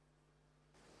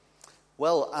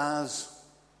Well, as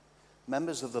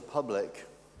members of the public,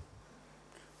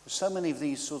 there's so many of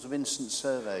these sort of instant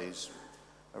surveys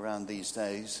around these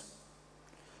days.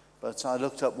 But I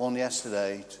looked up one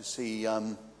yesterday to see that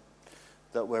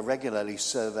we're regularly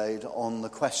surveyed on the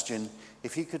question,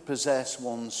 if you could possess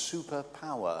one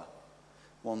superpower,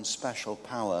 one special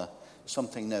power,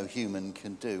 something no human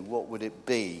can do, what would it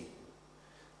be?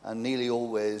 And nearly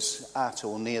always at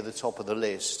or near the top of the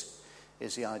list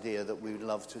is the idea that we would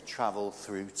love to travel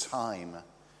through time.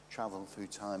 Travel through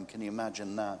time. Can you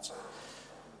imagine that?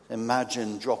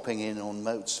 Imagine dropping in on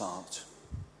Mozart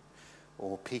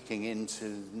or peeking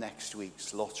into next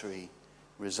week's lottery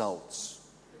results.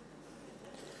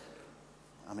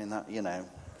 I mean,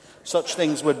 such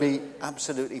things would be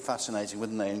absolutely fascinating,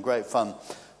 wouldn't they? And great fun.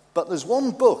 But there's one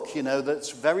book,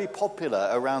 that's very popular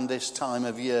around this time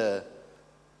of year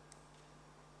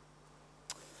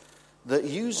that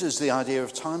uses the idea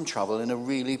of time travel in a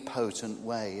really potent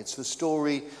way. It's the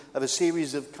story of a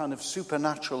series of kind of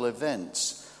supernatural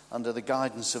events under the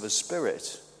guidance of a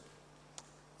spirit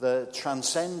that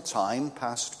transcend time,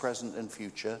 past, present, and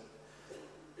future,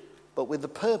 but with the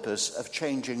purpose of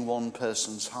changing one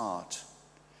person's heart.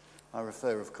 I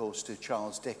refer, of course, to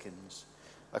Charles Dickens'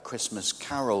 A Christmas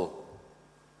Carol.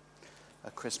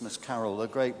 A Christmas Carol, a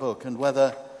great book. And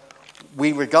whether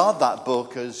we regard that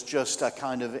book as just a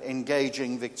kind of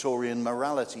engaging Victorian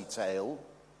morality tale,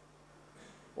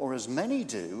 or as many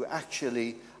do,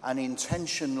 actually an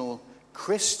intentional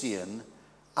Christian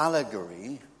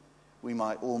allegory, we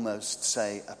might almost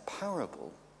say a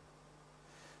parable,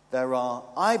 there are,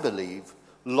 I believe,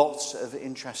 lots of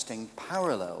interesting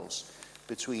parallels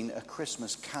between A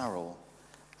Christmas Carol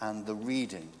and the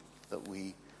reading that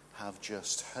we have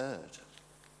just heard.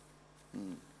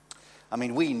 I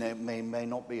mean, we may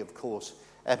not be, of course,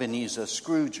 Ebenezer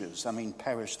Scrooges.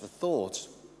 Perish the thought.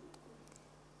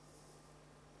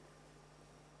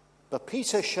 But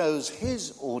Peter shows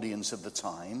his audience of the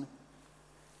time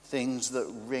things that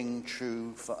ring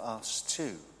true for us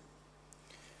too.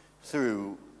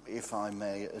 Through, if I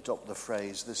may adopt the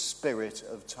phrase, the spirit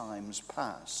of times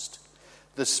past,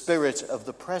 the spirit of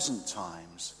the present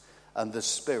times, and the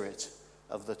spirit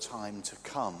of the time to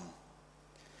come.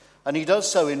 And he does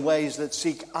so in ways that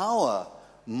seek our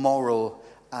moral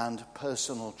and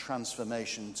personal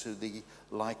transformation to the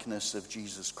likeness of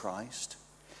Jesus Christ,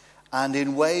 and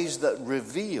in ways that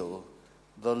reveal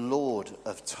the Lord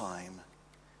of time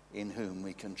in whom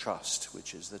we can trust,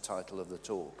 which is the title of the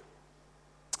talk.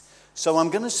 So I'm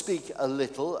going to speak a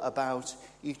little about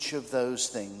each of those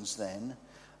things then,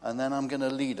 and then I'm going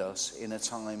to lead us in a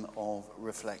time of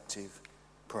reflective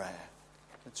prayer.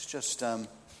 It's just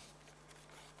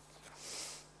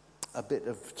a bit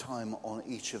of time on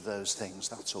each of those things,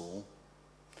 that's all.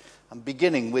 I'm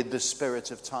beginning with the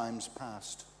spirit of times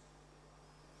past.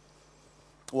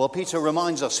 Well, Peter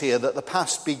reminds us here that the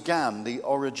past began the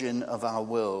origin of our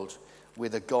world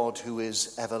with a God who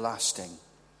is everlasting.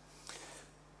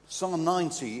 Psalm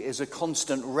 90 is a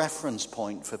constant reference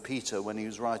point for Peter when he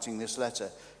was writing this letter,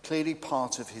 clearly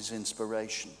part of his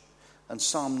inspiration. And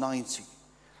Psalm 90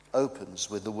 opens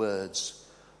with the words,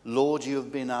 Lord, you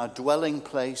have been our dwelling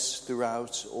place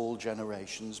throughout all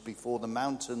generations. Before the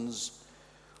mountains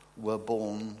were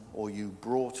born, or you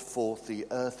brought forth the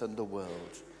earth and the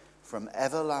world, from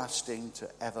everlasting to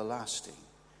everlasting,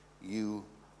 you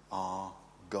are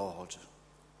God.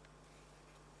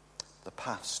 The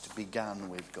past began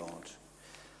with God.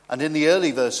 And in the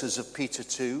early verses of Peter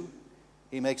 2,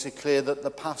 he makes it clear that the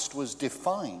past was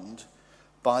defined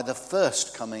by the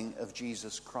first coming of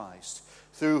Jesus Christ,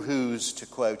 through whose, to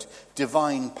quote,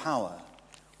 divine power,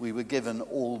 we were given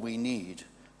all we need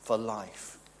for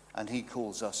life, and he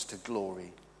calls us to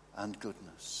glory and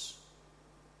goodness.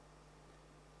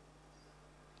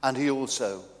 And he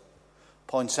also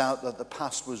points out that the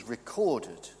past was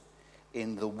recorded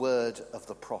in the word of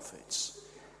the prophets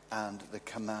and the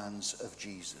commands of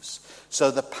Jesus.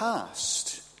 So the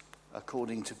past,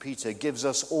 according to Peter, gives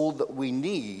us all that we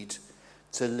need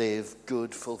to live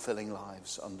good, fulfilling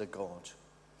lives under God.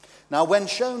 Now, when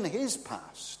shown his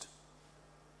past,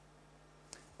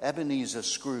 Ebenezer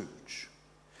Scrooge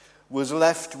was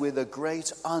left with a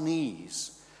great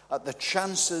unease at the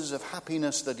chances of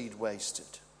happiness that he'd wasted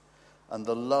and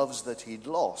the loves that he'd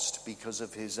lost because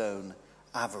of his own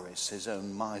avarice, his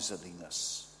own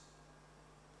miserliness.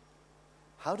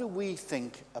 How do we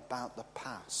think about the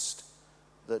past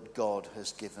that God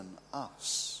has given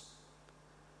us?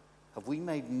 Have we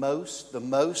made the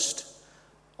most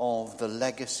of the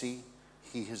legacy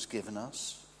he has given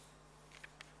us?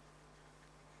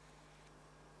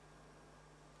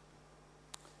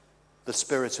 The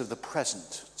spirit of the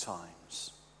present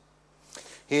times.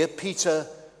 Here Peter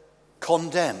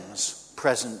condemns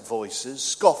present voices,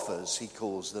 scoffers he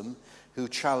calls them, who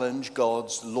challenge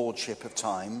God's lordship of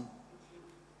time.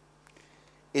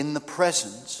 In the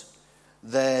present,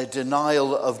 their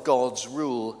denial of God's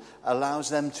rule allows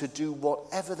them to do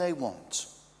whatever they want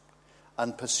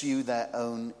and pursue their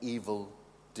own evil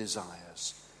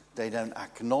desires. They don't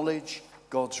acknowledge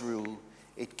God's rule.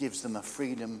 It gives them a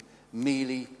freedom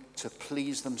merely to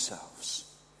please themselves.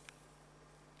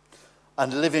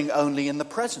 And living only in the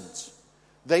present,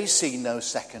 they see no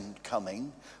second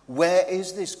coming. Where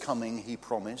is this coming he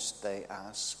promised, they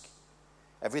ask.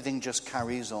 Everything just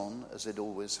carries on as it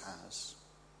always has.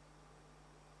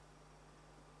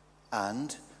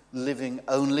 And living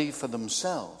only for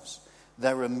themselves,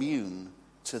 they're immune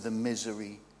to the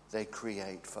misery they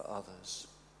create for others.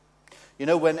 You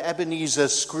know, when Ebenezer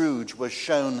Scrooge was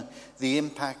shown the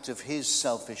impact of his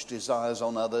selfish desires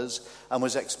on others and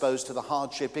was exposed to the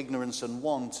hardship, ignorance, and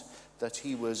want that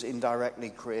he was indirectly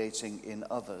creating in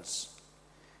others,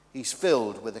 he's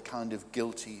filled with a kind of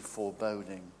guilty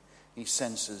foreboding. He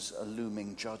senses a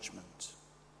looming judgment.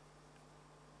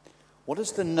 What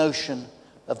does the notion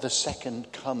of the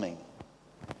second coming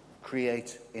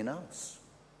create in us?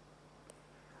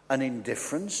 An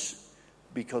indifference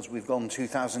because we've gone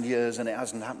 2,000 years and it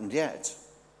hasn't happened yet.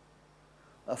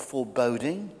 A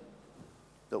foreboding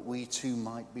that we too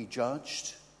might be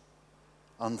judged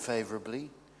unfavorably,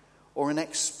 or an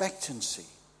expectancy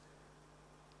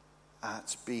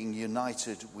at being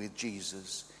united with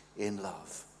Jesus in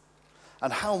love.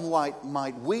 And how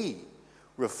might we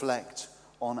reflect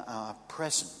on our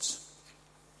present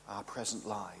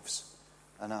lives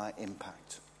and our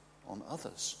impact on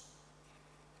others?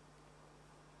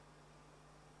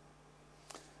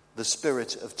 The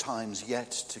spirit of times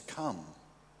yet to come.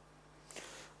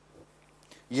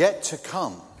 Yet to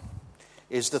come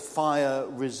is the fire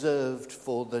reserved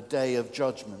for the day of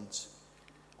judgment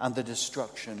and the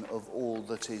destruction of all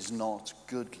that is not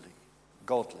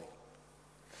godly.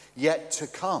 Yet to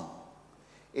come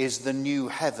is the new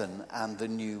heaven and the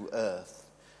new earth,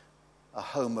 a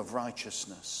home of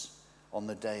righteousness on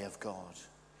the day of God.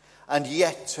 And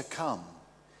yet to come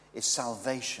is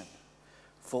salvation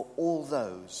for all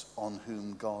those on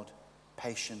whom God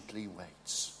patiently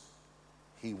waits.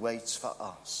 He waits for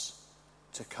us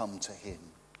to come to him.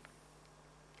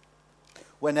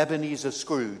 When Ebenezer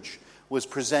Scrooge was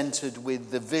presented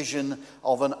with the vision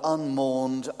of an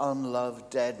unmourned, unloved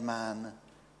dead man,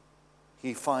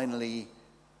 he finally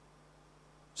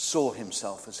saw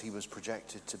himself as he was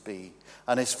projected to be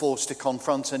and is forced to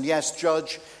confront and, yes,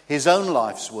 judge his own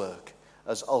life's work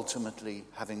as ultimately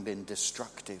having been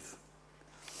destructive.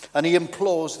 And he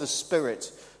implores the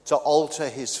Spirit to alter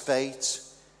his fate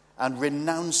and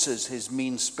renounces his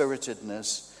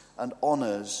mean-spiritedness and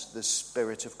honors the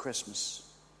spirit of Christmas.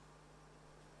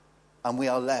 And we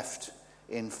are left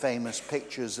in famous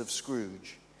pictures of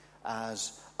Scrooge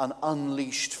as an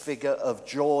unleashed figure of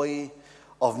joy,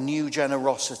 of new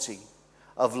generosity,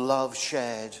 of love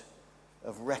shared,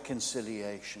 of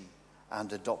reconciliation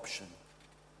and adoption.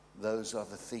 Those are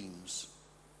the themes.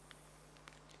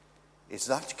 Is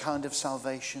that kind of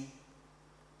salvation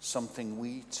something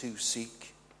we too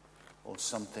seek, or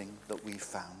something that we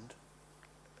found?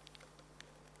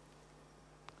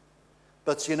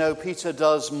 But you know, Peter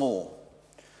does more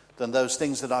than those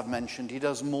things that I've mentioned. He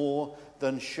does more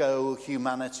than show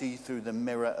humanity through the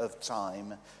mirror of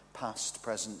time, past,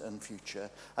 present, and future.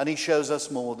 And he shows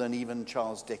us more than even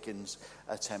Charles Dickens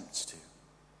attempts to.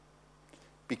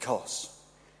 Because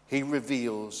he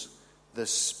reveals the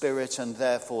spirit and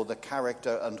therefore the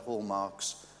character and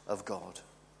hallmarks of God.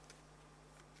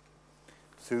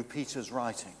 Through Peter's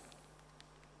writing,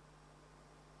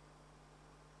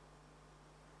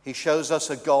 he shows us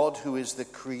a God who is the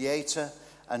creator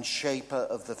and shaper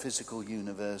of the physical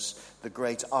universe, the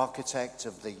great architect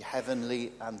of the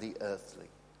heavenly and the earthly.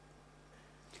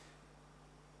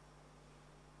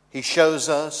 He shows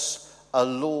us a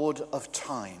Lord of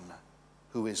time,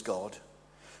 who is God,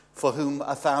 for whom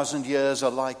 1,000 years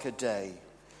are like a day,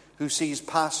 who sees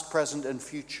past, present, and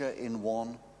future in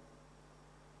one.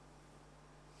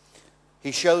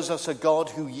 He shows us a God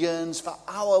who yearns for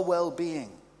our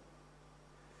well-being,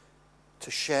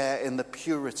 to share in the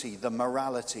purity, the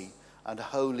morality, and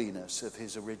holiness of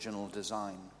his original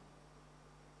design.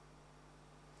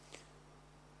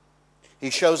 He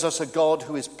shows us a God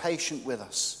who is patient with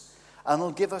us and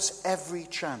will give us every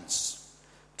chance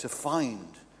to find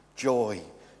joy,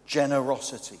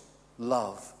 generosity,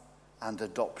 love, and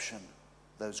adoption,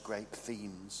 those great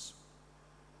themes.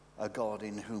 A God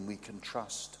in whom we can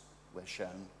trust, we're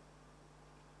shown.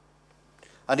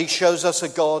 And he shows us a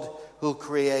God who'll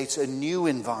create a new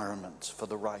environment for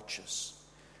the righteous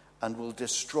and will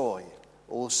destroy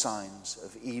all signs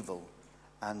of evil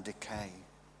and decay.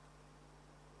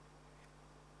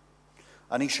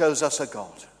 And he shows us a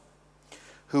God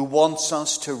who wants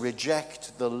us to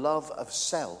reject the love of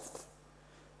self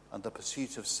and the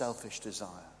pursuit of selfish desire,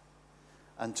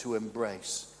 and to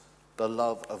embrace the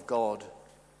love of God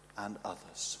and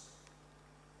others.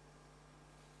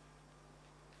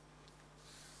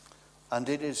 And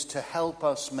it is to help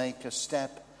us make a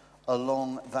step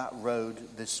along that road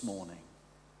this morning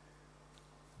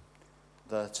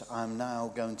that I'm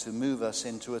now going to move us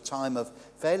into a time of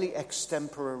fairly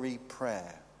extemporary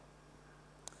prayer,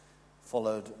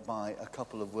 followed by a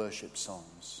couple of worship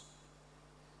songs.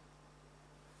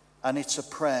 And it's a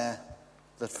prayer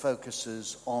that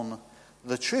focuses on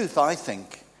the truth, I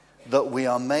think, that we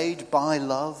are made by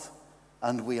love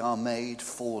and we are made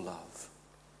for love.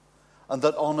 And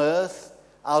that on earth,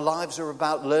 our lives are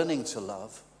about learning to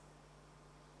love.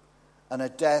 And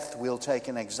at death, we'll take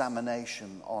an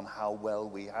examination on how well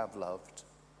we have loved.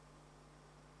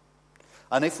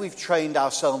 And if we've trained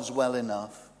ourselves well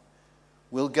enough,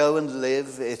 we'll go and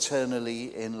live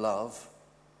eternally in love.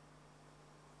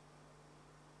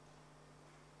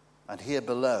 And here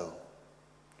below,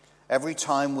 every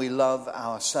time we love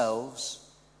ourselves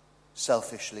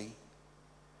selfishly,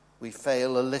 we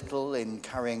fail a little in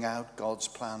carrying out God's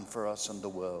plan for us and the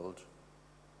world.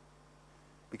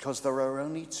 Because there are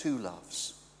only two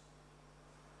loves: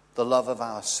 the love of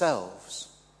ourselves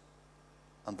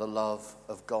and the love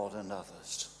of God and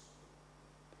others.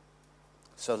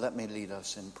 So let me lead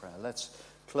us in prayer. Let's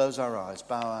close our eyes,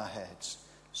 bow our heads.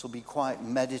 This will be quite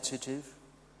meditative.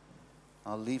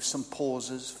 I'll leave some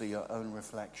pauses for your own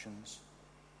reflections.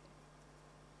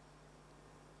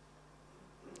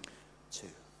 2.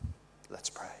 Let's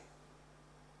pray.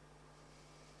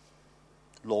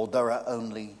 Lord, there are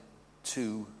only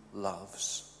two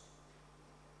loves: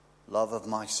 love of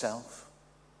myself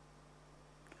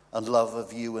and love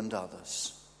of you and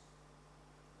others.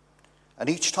 And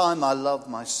each time I love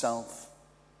myself,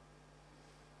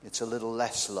 it's a little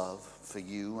less love for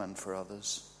you and for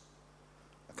others.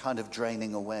 A kind of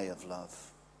draining away of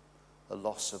love, a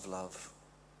loss of love.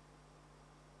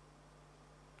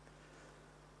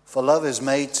 For love is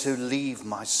made to leave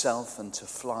myself and to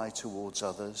fly towards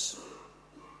others.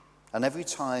 And every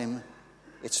time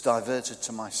it's diverted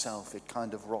to myself, it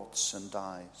kind of rots and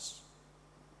dies.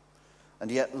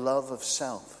 And yet love of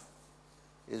self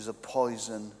is a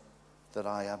poison that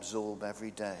I absorb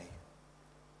every day,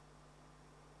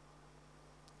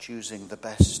 choosing the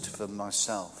best for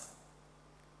myself,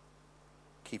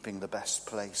 keeping the best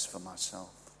place for myself.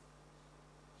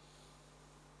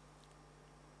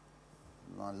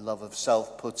 My love of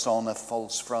self puts on a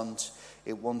false front.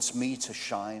 It wants me to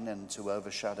shine and to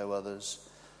overshadow others.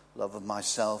 Love of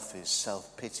myself is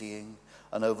self-pitying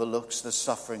and overlooks the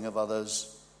suffering of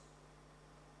others.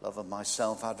 Love of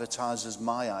myself advertises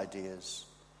my ideas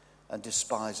and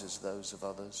despises those of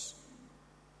others.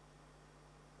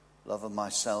 Love of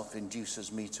myself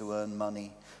induces me to earn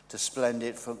money, to spend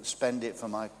it for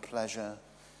my pleasure,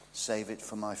 save it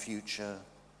for my future.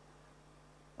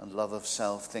 And love of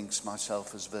self thinks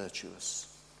myself as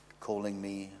virtuous, calling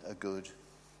me a good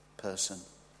person.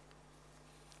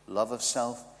 Love of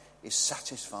self is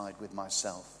satisfied with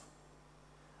myself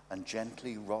and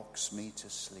gently rocks me to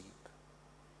sleep.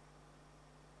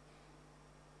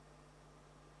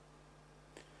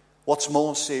 What's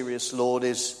more serious, Lord,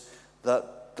 is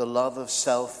that the love of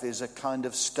self is a kind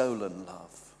of stolen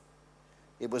love.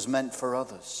 It was meant for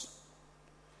others.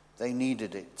 They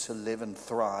needed it to live and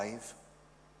thrive,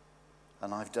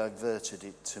 and I've diverted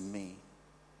it to me.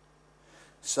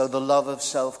 So the love of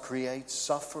self creates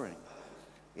suffering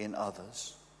in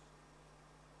others.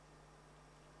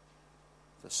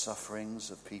 The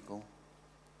sufferings of people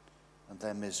and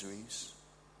their miseries.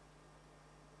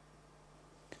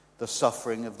 The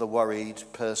suffering of the worried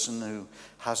person who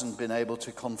hasn't been able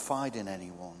to confide in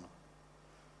anyone.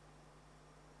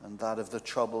 And that of the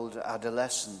troubled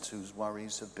adolescent whose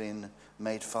worries have been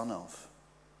made fun of.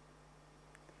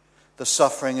 The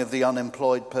suffering of the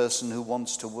unemployed person who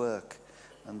wants to work,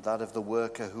 and that of the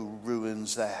worker who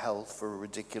ruins their health for a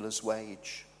ridiculous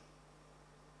wage.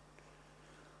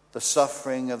 The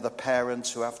suffering of the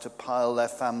parents who have to pile their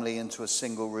family into a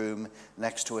single room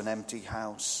next to an empty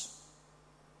house.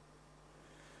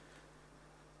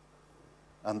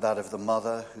 And that of the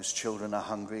mother whose children are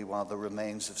hungry while the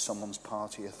remains of someone's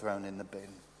party are thrown in the bin.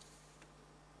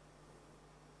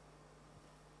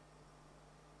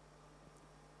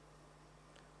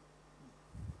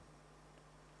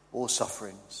 All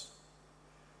sufferings,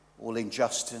 all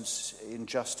injustices,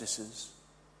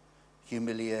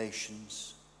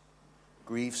 humiliations,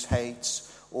 griefs,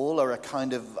 hates, all are a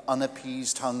kind of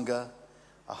unappeased hunger,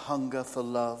 a hunger for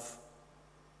love.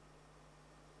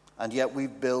 And yet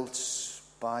we've built,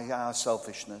 by our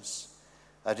selfishness,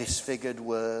 a disfigured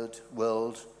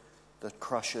world that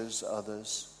crushes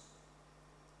others.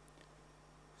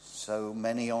 So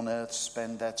many on earth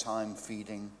spend their time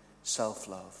feeding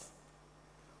self-love,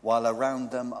 while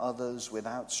around them others with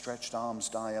outstretched arms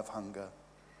die of hunger.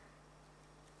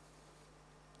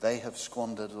 They have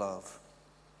squandered love,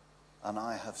 and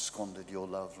I have squandered your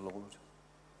love, Lord.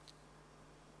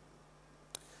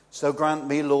 So grant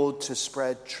me, Lord, to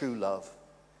spread true love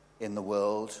in the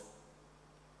world.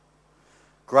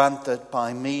 Grant that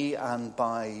by me and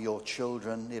by your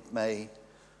children it may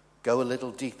go a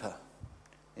little deeper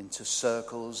into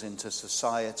circles, into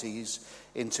societies,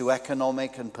 into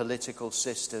economic and political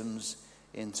systems,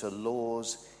 into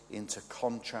laws, into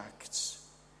contracts,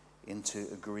 into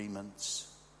agreements.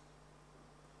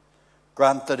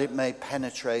 Grant that it may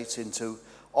penetrate into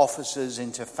offices,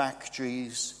 into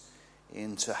factories,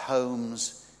 into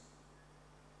homes,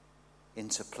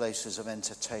 into places of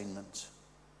entertainment.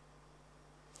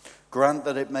 Grant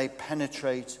that it may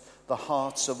penetrate the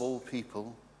hearts of all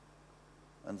people,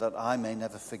 and that I may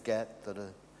never forget that a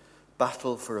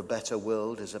battle for a better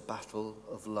world is a battle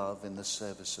of love in the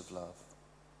service of love.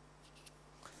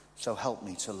 So help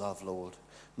me to love, Lord,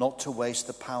 not to waste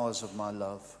the powers of my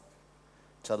love,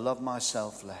 to love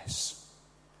myself less,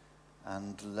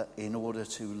 and in order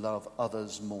to love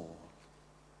others more,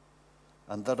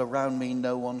 and that around me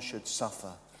no one should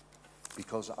suffer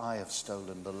because I have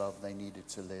stolen the love they needed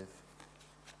to live.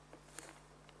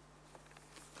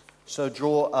 So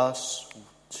draw us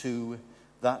to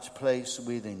that place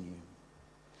within you.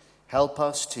 Help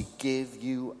us to give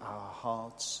you our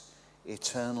hearts,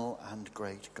 eternal and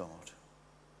great God,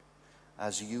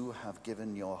 as you have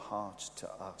given your heart to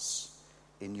us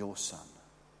in your Son.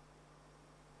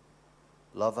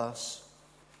 Love us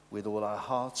with all our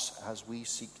hearts as we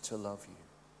seek to love you.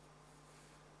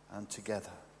 And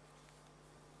together,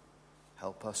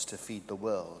 help us to feed the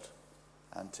world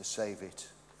and to save it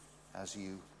as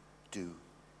you do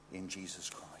in Jesus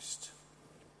Christ.